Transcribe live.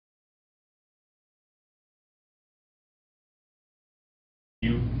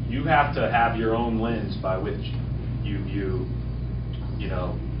you have to have your own lens by which you view,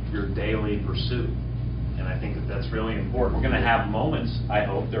 your daily pursuit. And I think that that's really important. We're going to have moments, I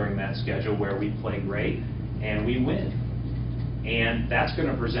hope, during that schedule where we play great and we win. And that's going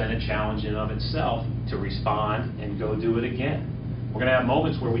to present a challenge in of itself to respond and go do it again. We're going to have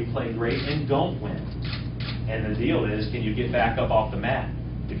moments where we play great and don't win. And the deal is, can you get back up off the mat?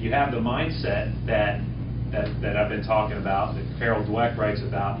 If you have the mindset that I've been talking about, that Carol Dweck writes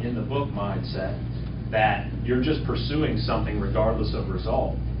about in the book Mindset, that you're just pursuing something regardless of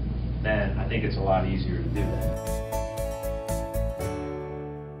result, then I think it's a lot easier to do that.